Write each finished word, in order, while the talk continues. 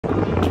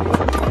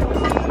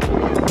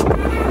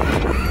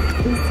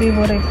see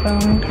what I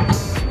found.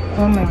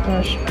 Oh my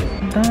gosh,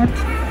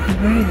 that's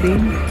very big.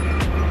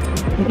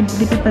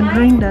 The paper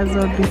grinders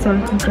or the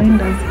salt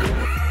grinders.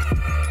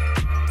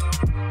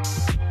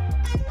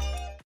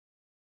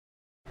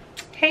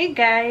 Hey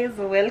guys,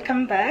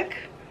 welcome back.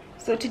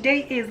 So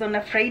today is on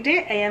a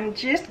Friday. I am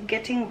just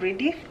getting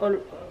ready,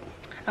 or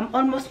I'm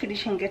almost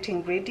finishing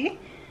getting ready.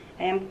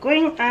 I am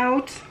going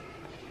out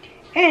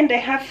and I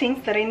have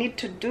things that I need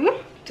to do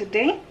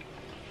today.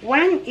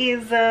 One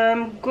is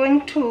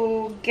going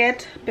to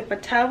get paper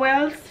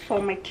towels for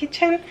my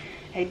kitchen.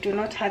 I do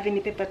not have any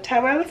paper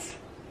towels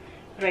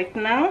right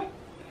now.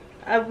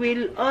 I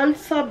will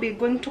also be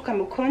going to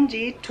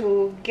KAMUKUNJI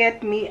to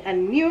get me a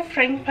new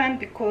frying pan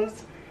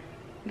because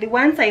the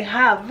ones I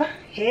have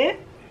here,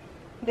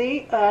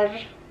 they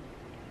are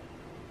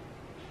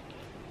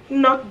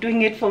not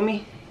doing it for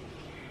me.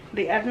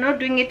 They are not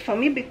doing it for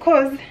me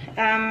because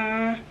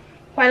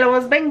while I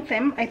was buying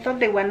them, I thought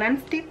they were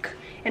non-stick.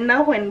 And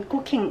now when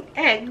cooking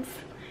eggs,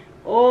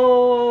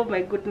 oh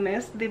my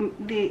goodness,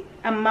 the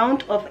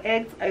amount of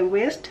eggs I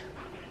waste,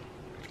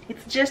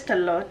 it's just a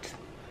lot.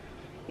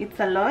 It's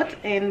a lot,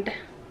 and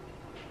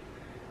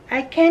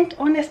I can't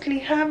honestly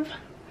have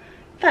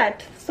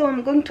that. So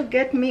I'm going to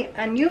get me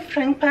a new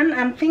frying pan.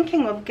 I'm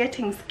thinking of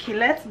getting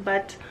skillets,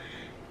 but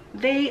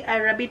they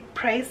are a bit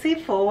pricey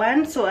for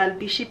one, so I'll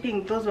be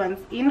shipping those ones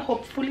in,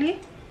 hopefully.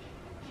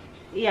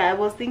 Yeah, I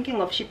was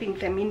thinking of shipping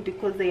them in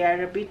because they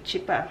are a bit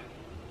cheaper.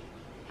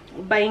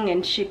 Buying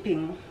and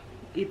shipping,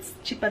 it's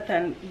cheaper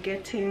than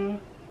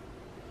getting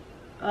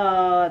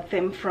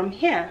them from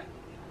here.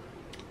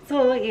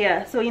 So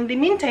yeah, so in the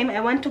meantime,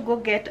 I want to go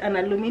get an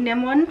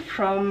aluminum one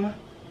from,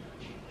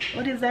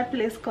 what is that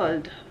place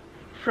called,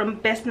 from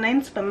Best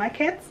 9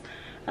 supermarkets.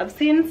 I've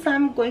seen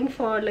some going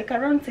for like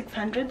around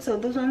 600, so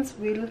those ones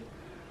will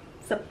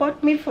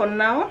support me for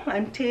now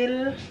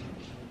until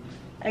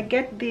I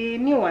get the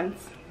new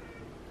ones.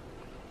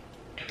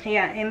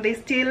 Yeah, and they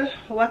still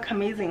work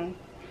amazing.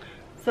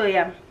 So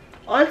yeah,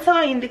 also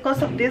in the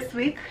course of this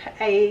week,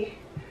 I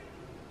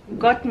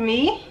got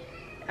me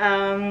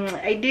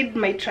I did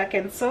my track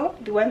and sew,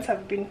 the ones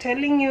I've been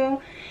telling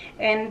you,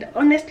 and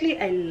honestly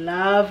I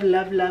love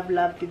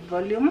the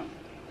volume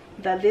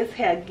that this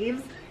hair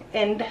gives,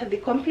 and the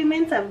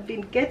compliments I've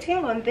been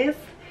getting on this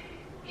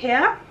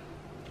hair,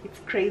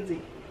 it's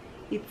crazy.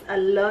 It's a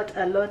lot.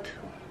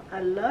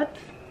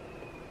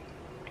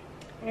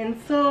 And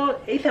so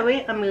either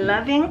way, I'm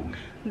loving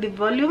the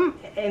volume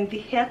and the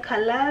hair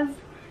colors,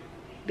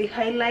 the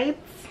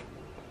highlights.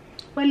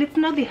 Well, it's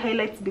not the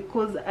highlights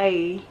because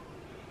I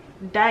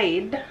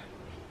dyed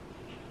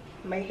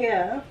my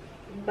hair,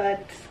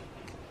 but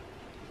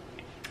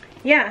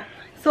yeah.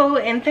 So,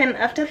 and then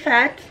after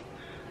that,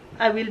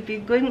 I will be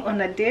going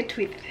on a date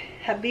with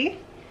hubby.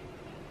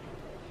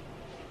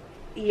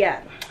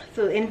 Yeah,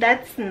 so, and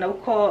that's now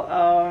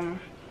called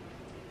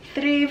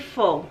 3,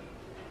 4,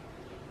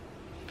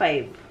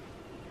 5.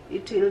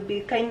 It will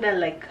be kind of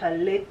like a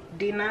late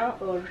dinner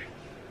or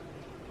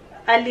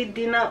early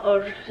dinner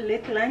or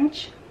late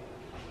lunch.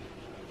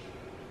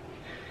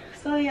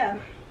 So yeah,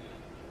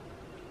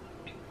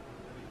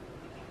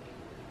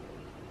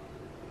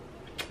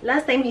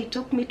 last time he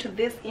took me to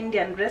this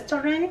Indian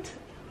restaurant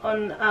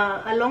on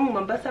along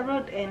Mombasa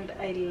Road, and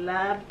I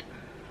loved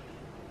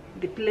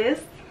the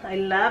place. I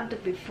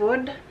loved the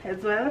food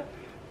as well.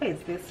 Where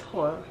is this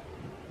hole?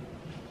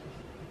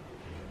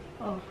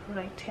 Oh,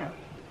 right here.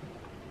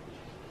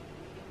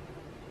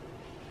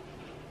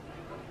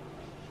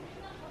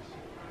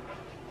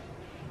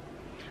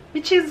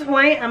 Which is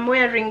why I'm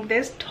wearing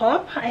this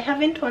top. I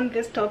haven't worn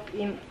this top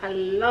in a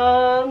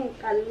long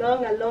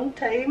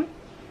time.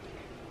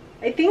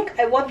 I think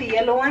I wore the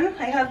yellow one.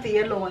 I have the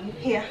yellow one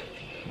here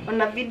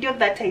on a video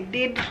that I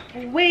did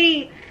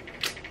way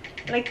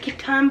like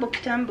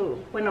kitambo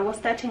when I was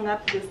starting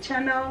up this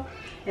channel,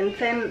 and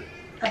then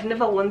I've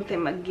never worn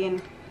them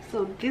again.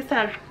 So these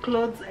are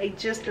clothes I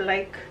just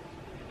like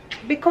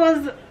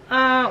because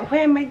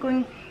where am I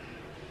going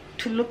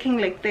to looking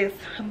like this?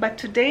 But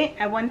today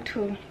I want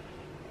to,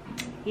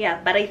 yeah,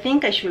 but I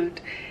think I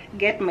should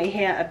get my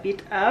hair a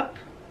bit up,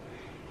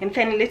 and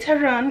then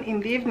later on in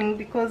the evening,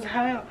 because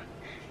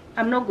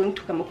I'm not going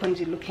to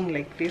KAMUKUNJI looking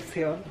like this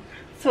here,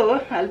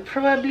 so I'll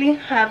probably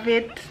have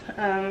it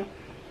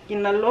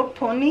in a low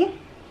pony.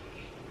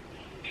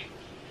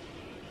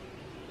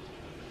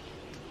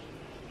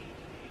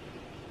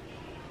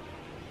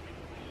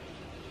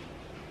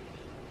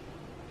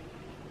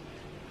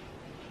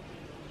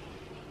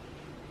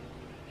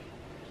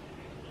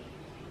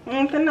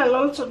 And then I'll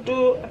also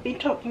do a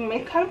bit of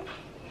makeup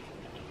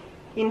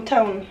in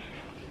town.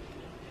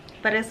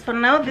 But as for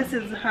now, this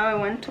is how I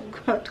want to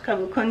go to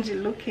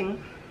KAMUKUNJI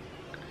looking.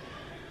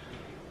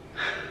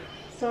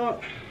 So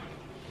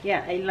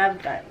yeah, I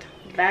love that.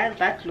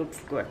 That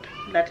looks good.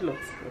 That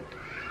looks good.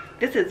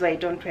 This is why I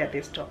don't wear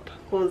this top,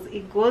 because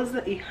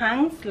it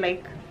hangs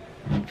like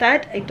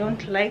that. I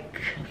don't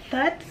like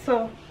that.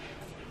 So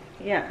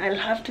yeah, I'll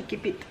have to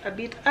keep it a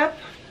bit up,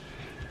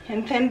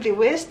 and then the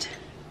waist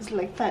is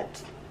like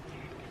that.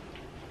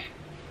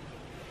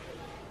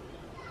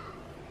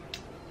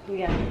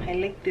 Yeah, I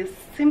like this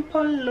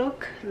simple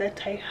look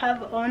that I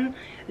have on.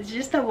 It's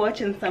just a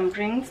watch and some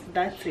rings,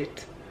 that's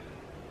it.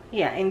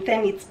 Yeah, and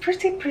then it's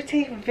pretty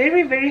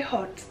very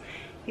hot.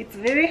 It's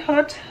very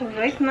hot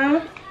right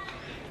now.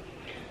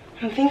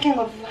 I'm thinking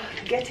of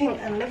getting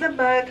another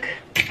bag.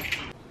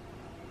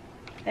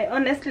 I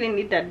honestly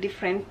need a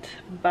different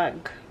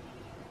bag,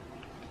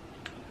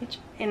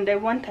 and I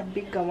want a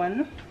bigger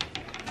one.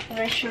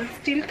 I should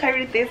still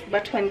carry this,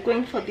 but when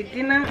going for the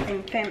dinner,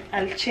 and then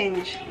I'll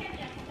change.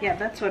 Yeah,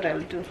 that's what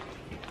I'll do,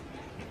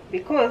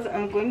 because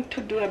I'm going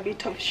to do a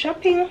bit of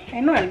shopping.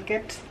 I know I'll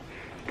get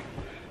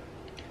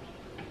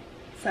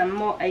some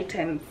more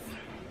items.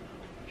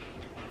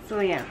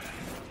 So yeah,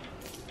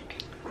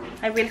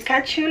 I will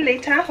catch you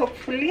later,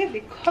 hopefully,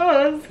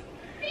 because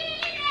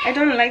I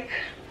don't like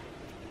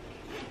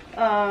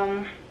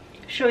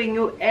showing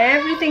you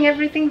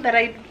everything that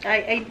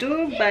I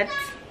do, but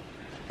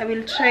I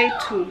will try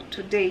to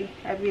today.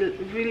 I will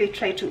really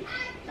try to.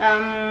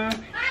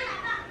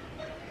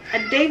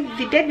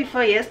 The day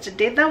before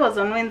yesterday, that was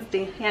on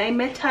Wednesday, yeah, I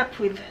met up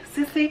with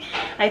Sissy.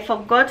 I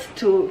forgot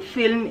to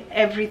film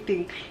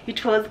everything.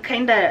 It was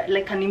kind of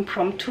like an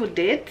impromptu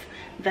date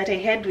that I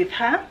had with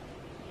her,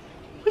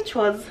 which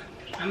was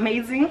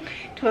amazing.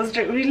 It was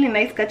really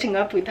nice catching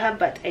up with her,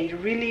 but I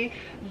really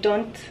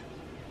don't,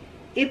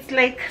 it's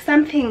like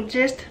something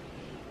just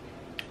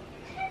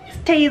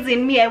stays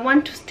in me. I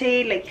want to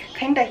stay like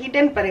kind of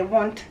hidden, but I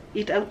want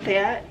it out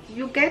there.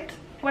 You get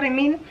what I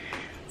mean?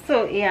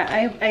 So yeah,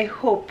 I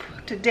hope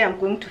today I'm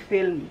going to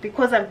film,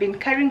 because I've been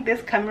carrying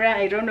this camera,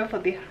 I don't know, for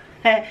the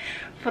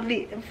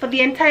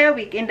entire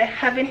week, and I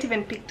haven't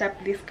even picked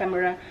up this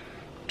camera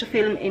to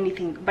film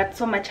anything. But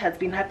so much has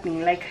been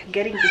happening, like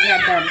getting the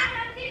hair done,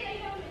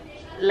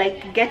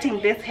 like getting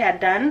this hair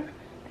done.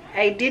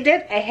 I did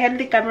it. I had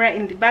the camera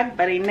in the bag,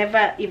 but I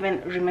never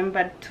even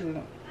remembered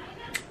to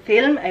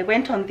film. I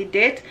went on the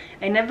date,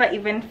 I never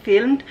even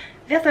filmed.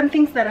 There's some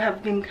things that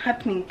have been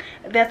happening.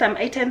 There's some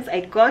items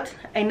I got,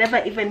 I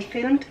never even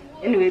filmed.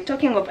 Anyway,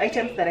 talking of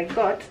items that I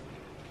got,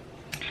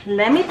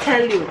 let me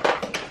tell you,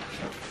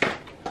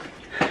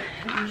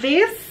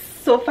 these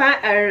so far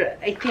are,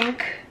 I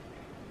think,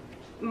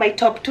 my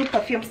top 2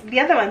 perfumes.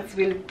 The other ones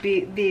will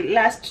be the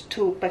last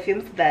 2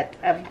 perfumes that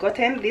I've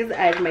gotten. These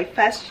are my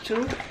first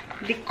 2.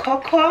 The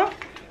Cocoa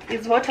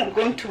is what I'm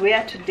going to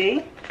wear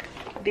today.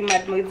 The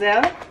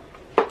Mademoiselle.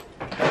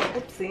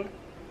 Oopsie.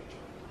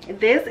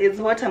 This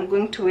is what I'm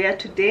going to wear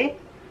today.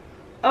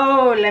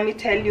 Oh, let me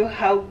tell you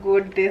how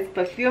good this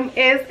perfume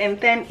is, and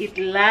then it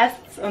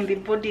lasts on the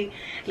body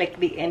like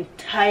the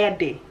entire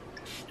day.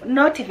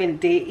 Not even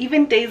day,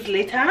 even days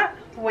later,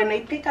 when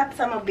I pick up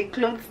some of the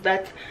clothes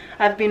that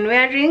I've been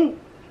wearing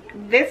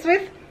this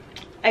with,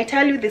 I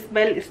tell you, the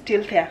smell is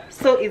still there.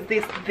 So is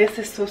this. This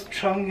is so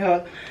strong,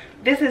 y'all.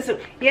 This is,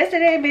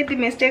 yesterday I made the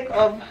mistake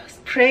of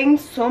spraying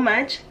so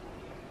much,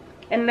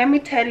 and let me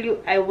tell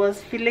you, I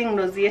was feeling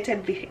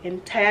nauseated the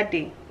entire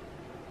day.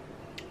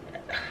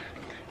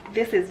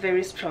 This is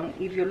very strong.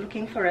 If you're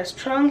looking for a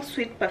strong,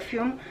 sweet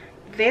perfume,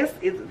 this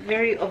is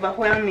very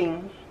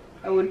overwhelming.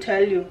 I will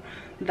tell you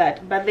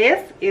that. But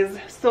this is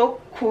so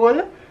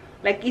cool.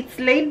 Like, it's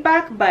laid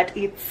back, but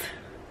it's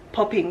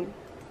popping.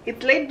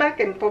 It's laid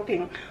back and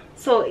popping.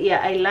 So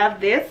yeah, I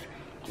love this.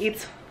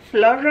 It's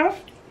floral.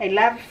 I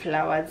love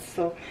flowers,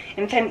 so,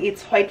 and then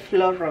it's white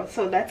floral,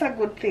 so that's a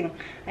good thing.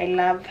 I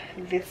love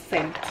this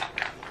scent.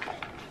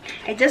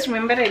 I just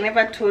remember I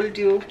never told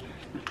you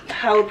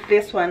how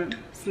this one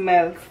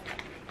smells,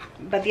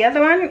 but the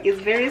other one is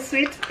very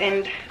sweet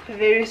and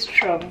very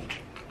strong,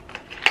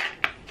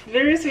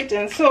 very sweet.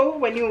 And so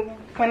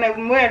when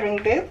I'm wearing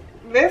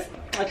this,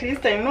 at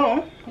least I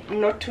know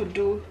not to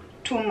do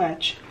too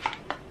much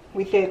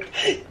with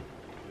it.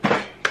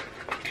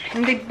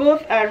 And they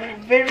both are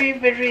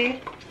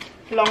very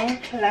long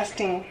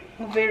lasting,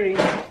 very.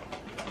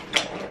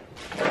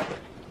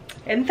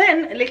 And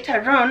then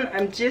later on,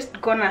 I'm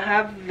just gonna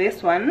have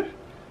this one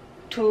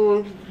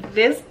to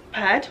this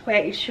part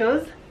where it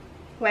shows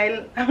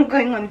while I'm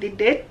going on the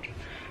date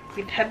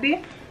with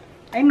hubby.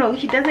 I know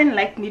he doesn't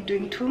like me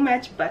doing too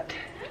much, but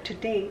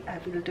today I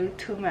will do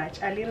too much,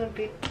 a little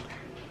bit,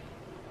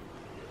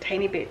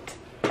 tiny bit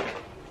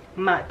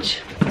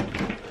much.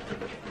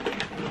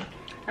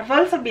 I've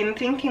also been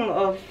thinking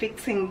of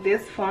fixing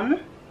this phone,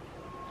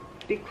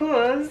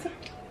 because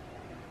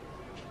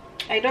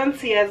I don't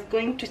see us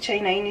going to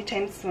China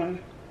anytime soon.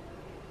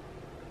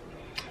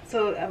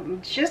 So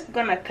I'm just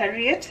gonna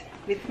carry it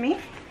with me,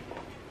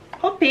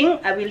 hoping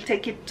I will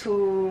take it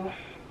to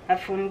a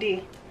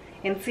fundi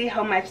and see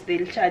how much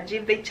they'll charge.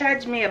 If they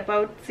charge me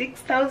about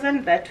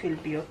 6,000, that will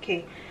be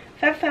okay.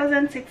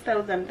 5,000,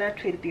 6,000,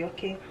 that will be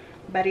okay.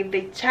 But if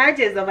they charge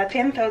us over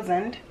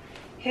 10,000,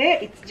 hey,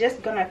 it's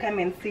just gonna come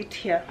and sit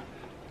here.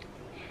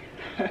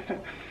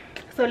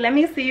 So let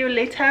me see you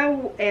later.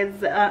 As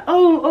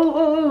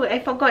oh, I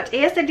forgot,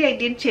 yesterday I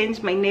did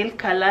change my nail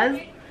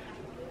colors.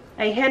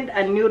 I had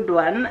a nude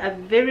one, a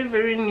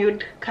very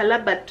nude color,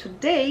 but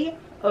today,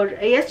 or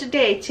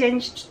yesterday, I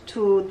changed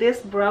to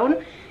this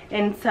brown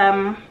and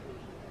some,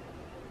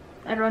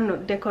 I don't know,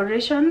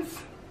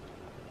 decorations.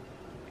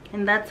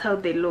 and that's how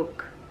they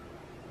look.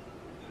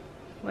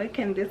 Why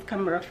can this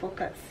camera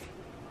focus?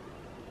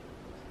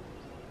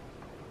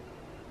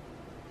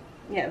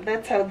 Yeah,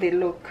 that's how they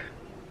look.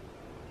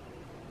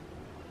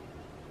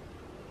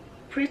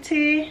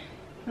 Pretty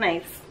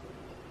nice.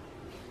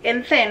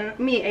 And then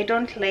me, I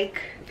don't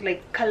like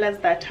colors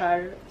that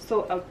are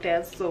so out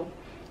there, so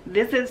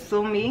this is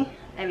so me.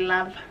 I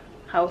love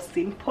how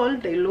simple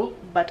they look,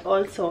 but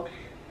also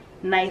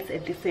nice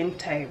at the same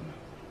time.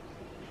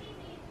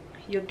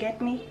 You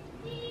get me?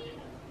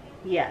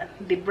 Yeah,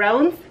 the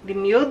browns, the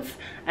nudes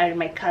are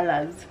my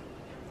colors.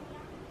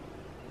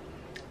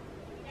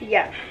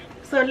 Yeah,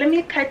 so let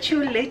me catch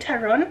you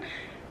later on.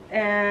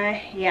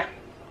 Yeah,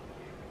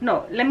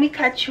 no, let me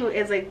catch you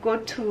as I go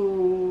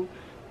to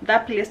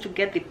that place to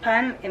get the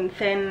pan, and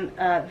then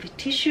the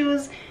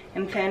tissues,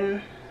 and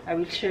then I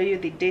will show you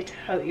the date,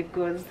 how it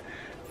goes.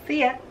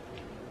 See ya.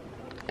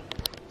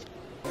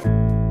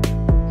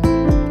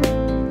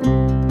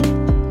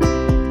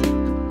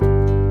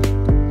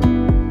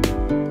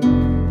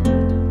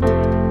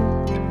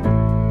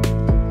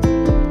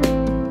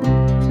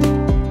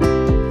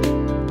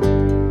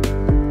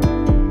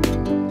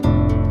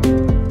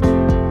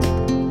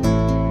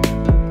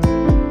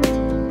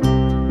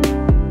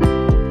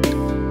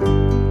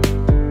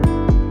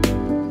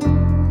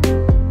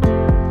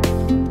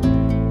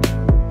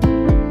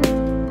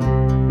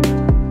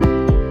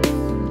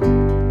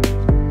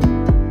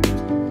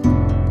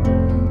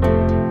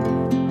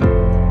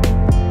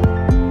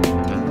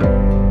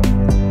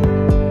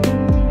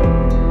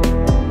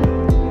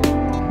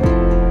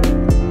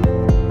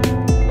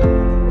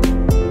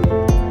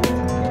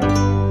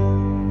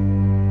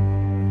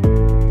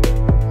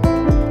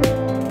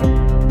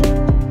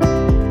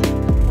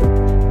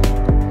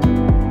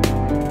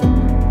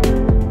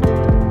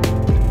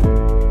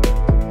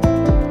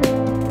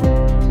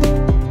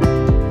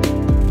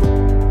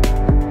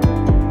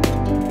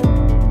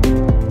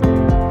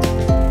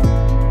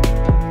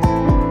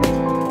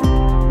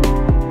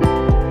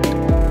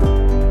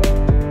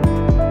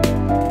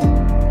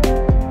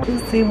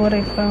 See what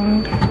I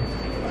found.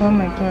 Oh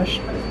my gosh,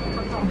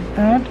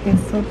 that is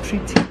so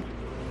pretty.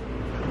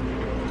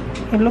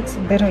 It looks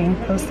better in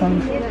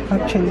person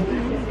actually.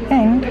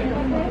 And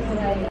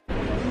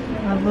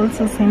I've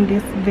also seen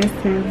these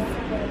vases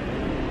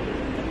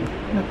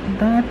like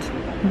that,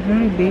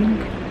 very big.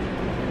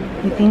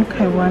 I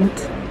think I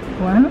want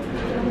one,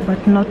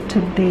 but not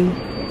today.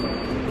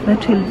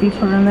 That will be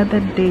for another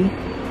day,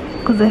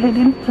 because I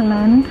hadn't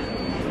planned.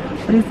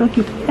 But it's so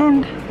cute.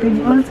 And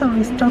they've also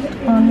restocked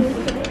on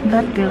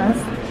that glass,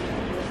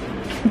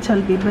 which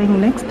I'll be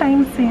buying next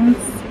time, since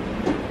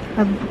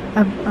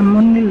I'm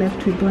only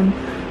left with one.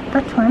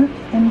 That one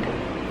and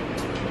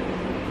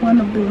one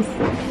of those.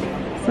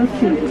 So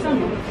cute.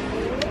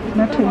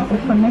 That will be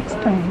for next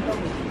time.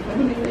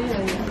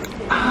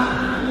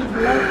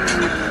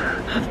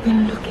 I've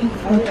been looking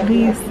for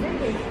this.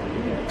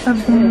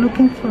 I've been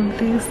looking for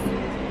this.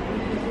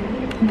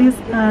 These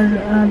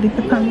are the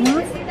paper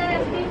mills,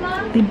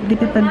 the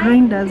paper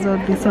grinders, or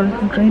the salt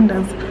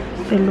grinders.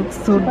 They look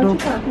so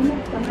dope,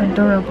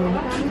 adorable.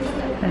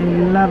 I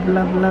love,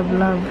 love, love,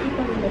 love.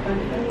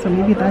 So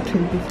maybe that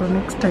will be for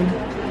next time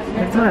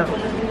as well.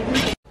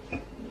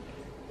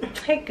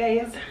 Hey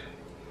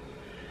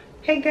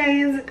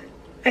guys,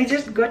 I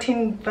just got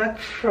back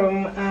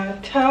from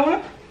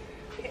town,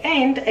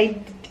 and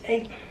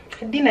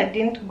dinner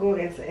didn't go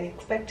as I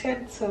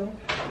expected, so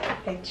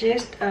I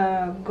just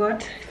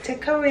got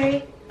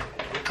takeaway.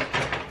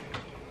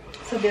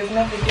 So there's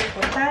no video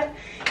for that.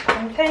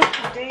 And then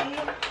today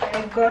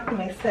I got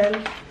myself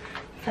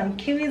some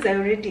kiwis. I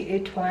already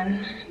ate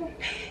one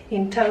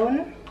in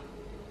town.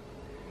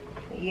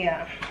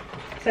 Yeah,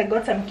 so I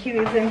got some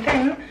kiwis, and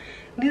then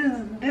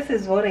this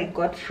is what I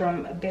got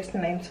from Best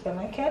 9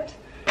 supermarket.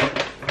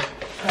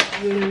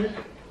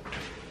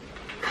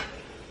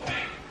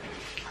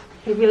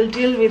 We will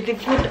deal with the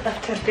food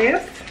after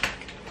this.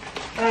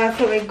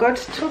 So I got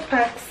 2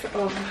 packs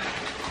of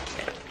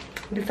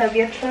the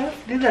serviettes.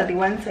 These are the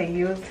ones I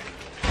use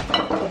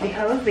for the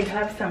house. They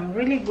have some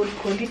really good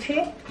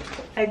quality.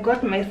 I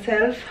got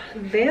myself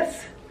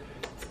this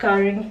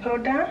scouring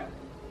powder.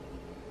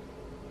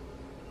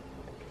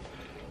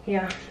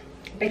 Yeah,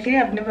 I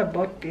think I've never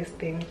bought this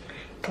thing,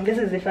 and this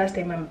is the first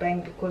time I'm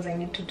buying because I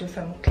need to do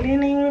some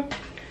cleaning.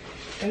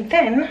 And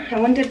then I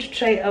wanted to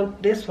try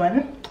out this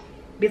one.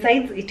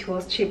 Besides, it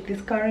was cheap. The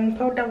scouring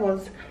powder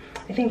was,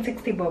 I think,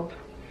 60 bob,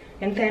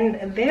 and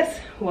then this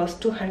was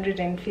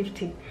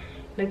 250.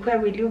 Like, where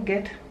will you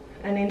get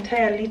an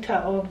entire liter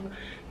of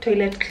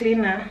toilet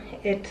cleaner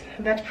at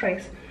that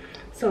price?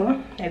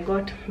 So I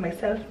got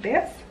myself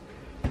this,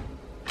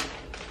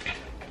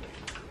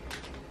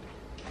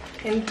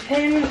 and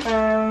then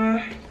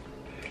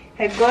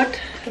I got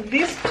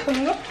these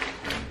 2.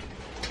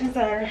 These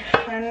are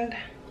hand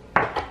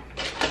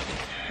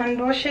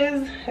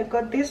washes. I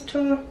got these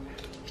 2,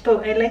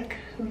 so I like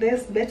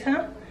this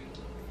better,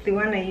 the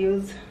one I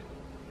use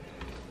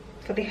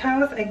for the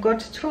house. I got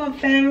 2 of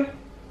them,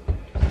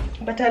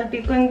 but I'll be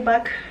going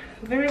back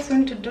very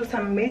soon to do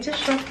some major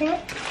shopping.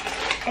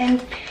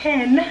 And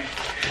then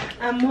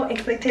I'm more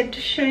excited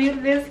to show you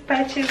this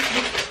purchase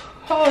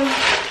because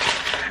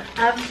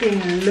I've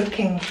been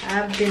looking,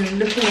 and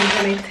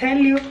when I tell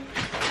you,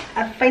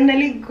 I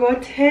finally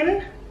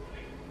gotten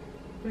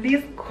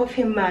these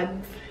coffee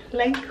mugs.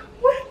 Like,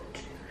 what?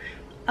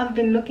 I've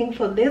been looking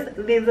for this.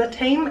 There's a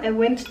time I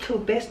went to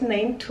Best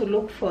 9 to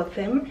look for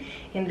them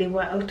and they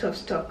were out of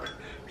stock.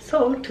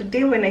 So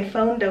today when I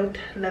found out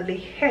that they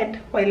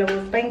had, while I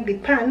was buying the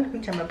pan,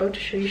 which I'm about to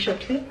show you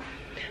shortly,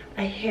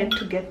 I had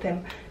to get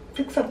them.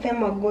 6 of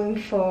them are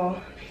going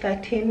for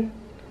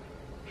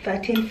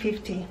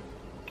 $13.50.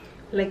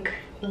 Like,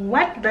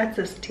 what? That's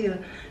a steal.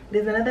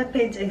 There's another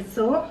page I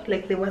saw,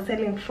 like they were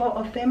selling 4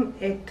 of them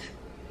at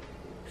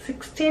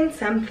 16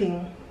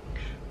 something.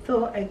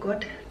 So I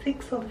got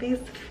 6 of these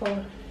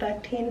for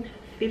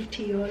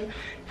 $13.50 all.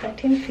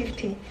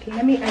 $13.50.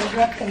 Let me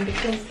unwrap them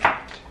because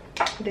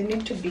they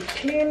need to be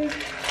cleaned.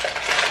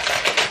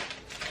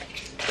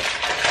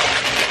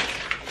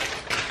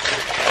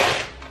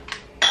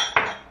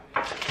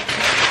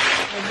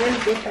 I will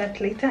do that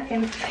later.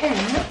 And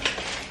then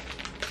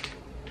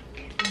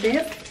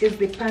this is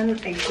the pan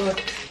I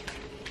got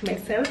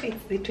myself.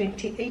 It's the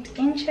 28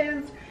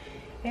 inches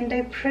and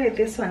I pray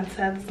this one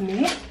serves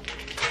me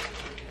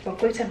for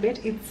quite a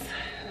bit. It's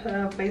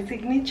by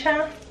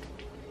Signature,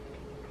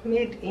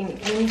 made in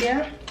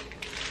India.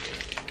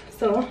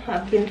 So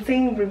I've been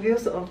seeing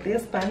reviews of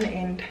this pan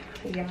and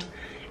yeah,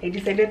 I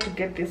decided to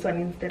get this one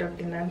instead of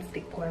the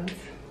non-stick ones.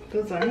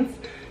 Those ones,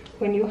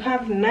 when you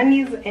have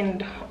nannies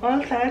and all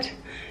that,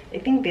 I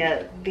think they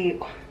are the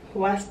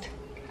worst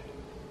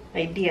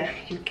idea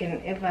you can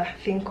ever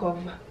think of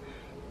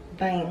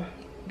buying.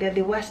 They're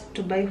the worst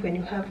to buy when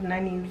you have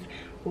nannies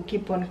who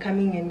keep on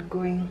coming and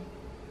going.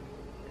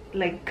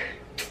 Like,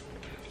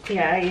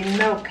 yeah, I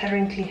now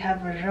currently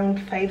have around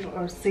 5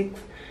 or 6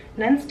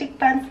 non-stick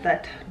pans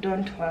that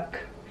don't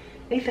work.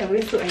 Either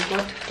way, so I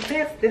got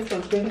this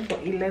was going for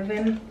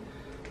 $1100.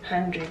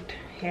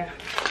 Yeah.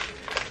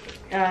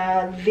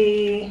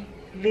 The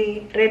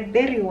red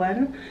berry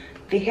one,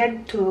 they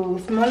had 2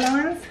 smaller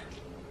ones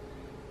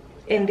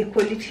and the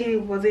quality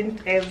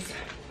wasn't as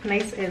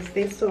nice as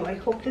this, so I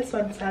hope this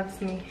one serves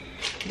me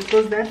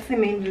because that's the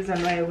main reason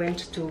why I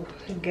went to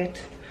get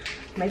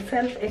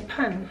myself a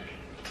pan.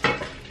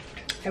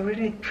 I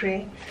really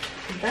pray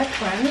that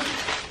one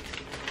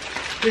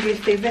really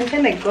stays. And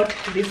then I got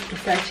these 2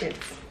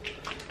 sachets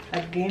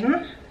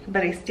again,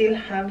 but I still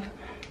have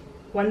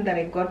one that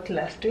I got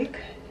last week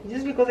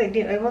just because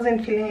I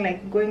wasn't feeling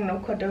like going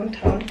Noko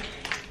downtown.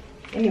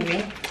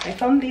 Anyway, I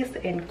found this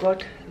and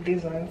got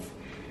these ones.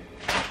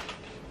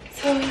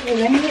 So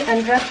let me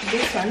unwrap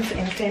these ones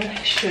and then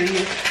show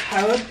you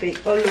how they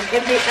all look.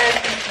 And they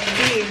are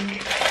big.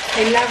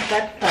 I love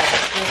that part.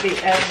 They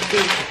are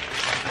big.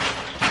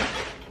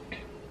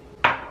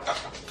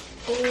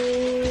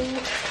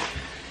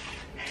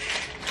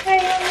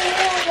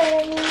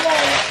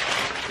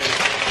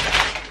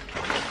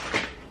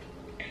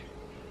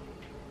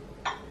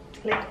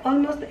 Like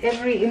almost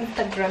every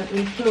Instagram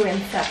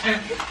influencer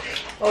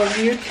or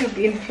YouTube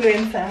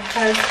influencer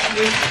has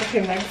this coffee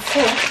mug.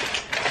 So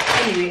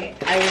anyway,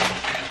 I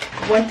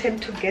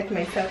wanted to get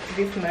myself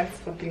these mugs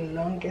for the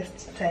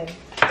longest time.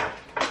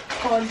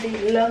 For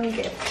the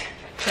longest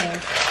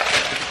time.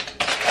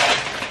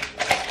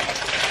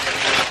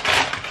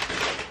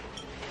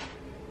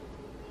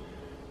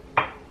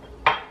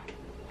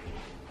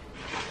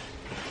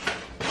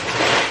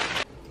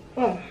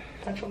 Oh,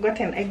 I've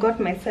forgotten. I got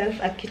myself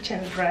a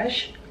kitchen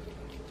brush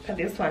for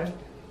this one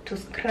to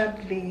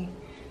scrub the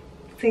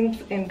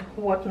sinks and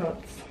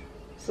whatnots.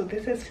 So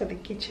this is for the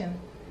kitchen.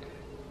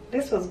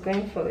 This was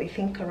going for, I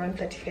think, around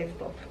 35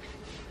 bob.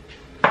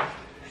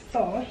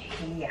 So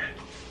yeah,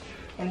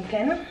 and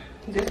then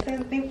this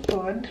is the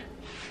food.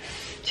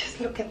 Just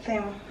look at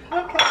them.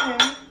 Look at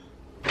them.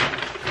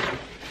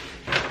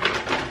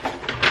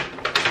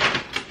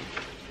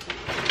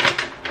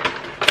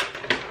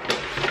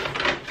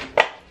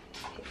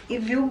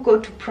 If you go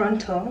to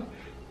Pronto,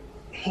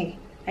 hey,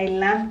 I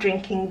love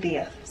drinking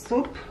their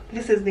soup.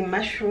 This is the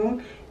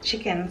mushroom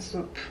chicken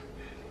soup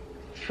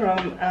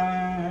from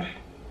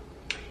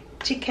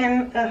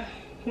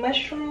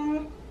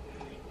mushroom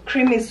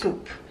creamy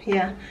soup.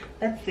 Yeah,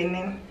 that's the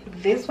name.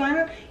 This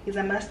one is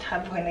a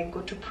must-have when I go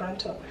to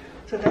Pronto.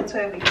 So that's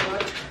why we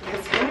got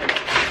this one.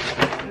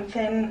 And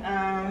then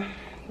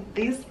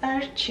these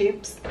are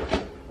chips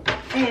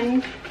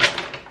and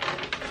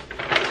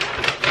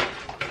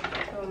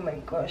oh my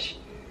gosh,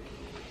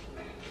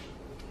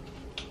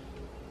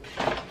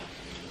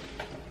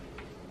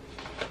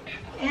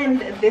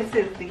 and this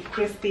is the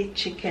crispy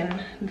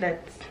chicken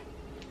that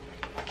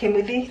came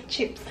with the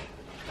chips.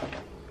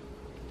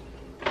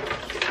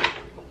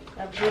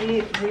 I've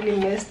really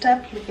messed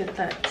up. Look at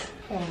that.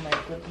 Oh my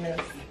goodness.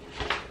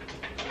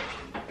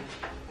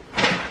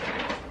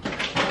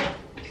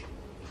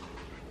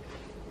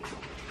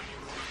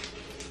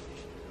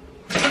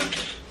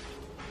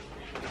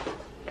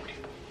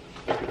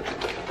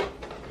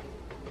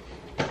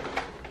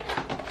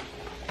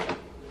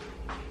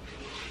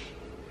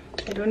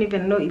 I don't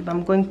even know if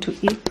I'm going to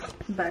eat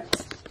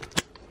but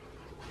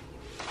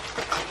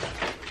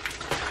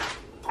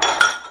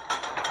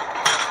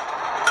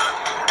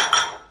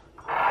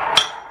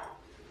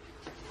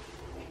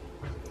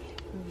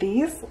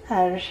these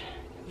are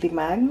the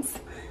mugs.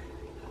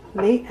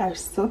 They are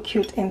so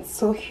cute and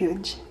so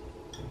huge.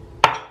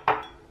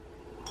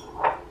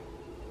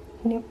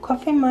 New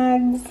coffee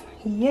mugs,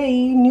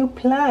 yay! New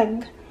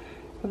plug.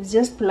 I've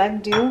just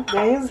plugged you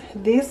guys.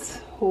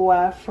 These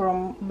were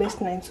from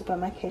Best 9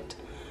 supermarket.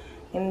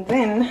 And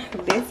then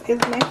this is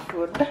my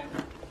food.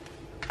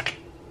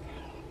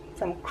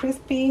 Some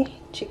crispy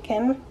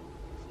chicken.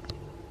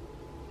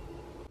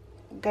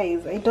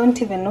 Guys, I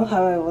don't even know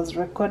how I was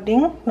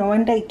recording. No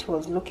wonder it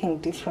was looking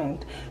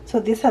different. So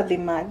these are the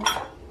mugs.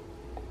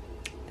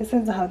 This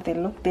is how they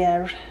look. They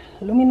are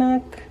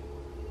Luminac.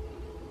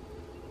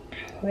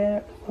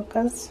 Where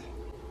focus?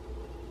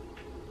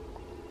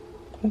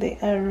 They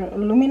are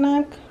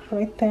Luminac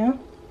right there.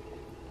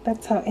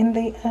 That's how, and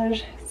they are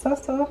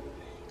so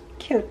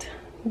cute.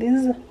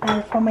 These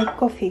are for my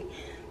coffee,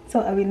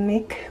 so I will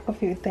make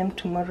coffee with them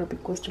tomorrow,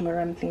 because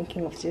tomorrow I'm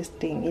thinking of just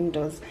staying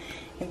indoors.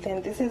 And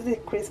then this is the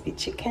crispy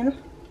chicken.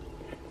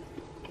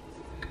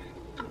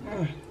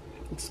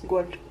 It's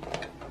good.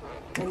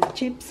 And the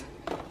chips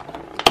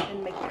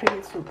and my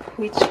creamy soup,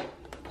 which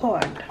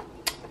poured.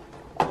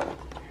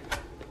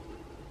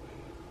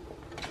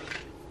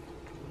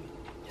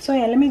 So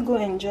yeah, let me go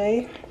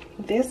enjoy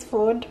this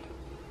food.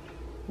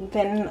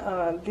 Then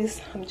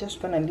this I'm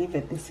just gonna leave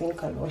at the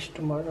sink. I'll wash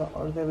tomorrow,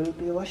 or they will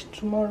be washed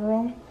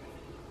tomorrow.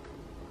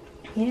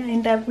 Yeah,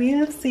 and I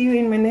will see you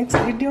in my next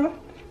video.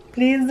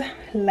 Please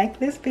like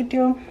this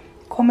video,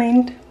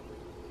 comment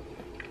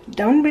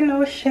down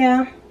below,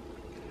 share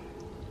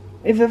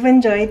if you've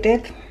enjoyed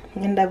it,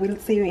 and I will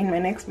see you in my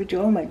next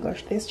video. Oh my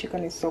gosh, this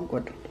chicken is so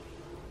good.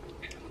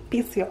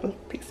 Peace, y'all.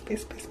 Peace.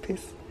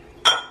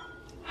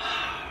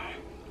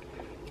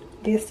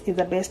 This is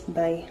the best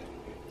buy.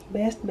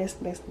 Best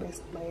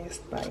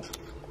buy.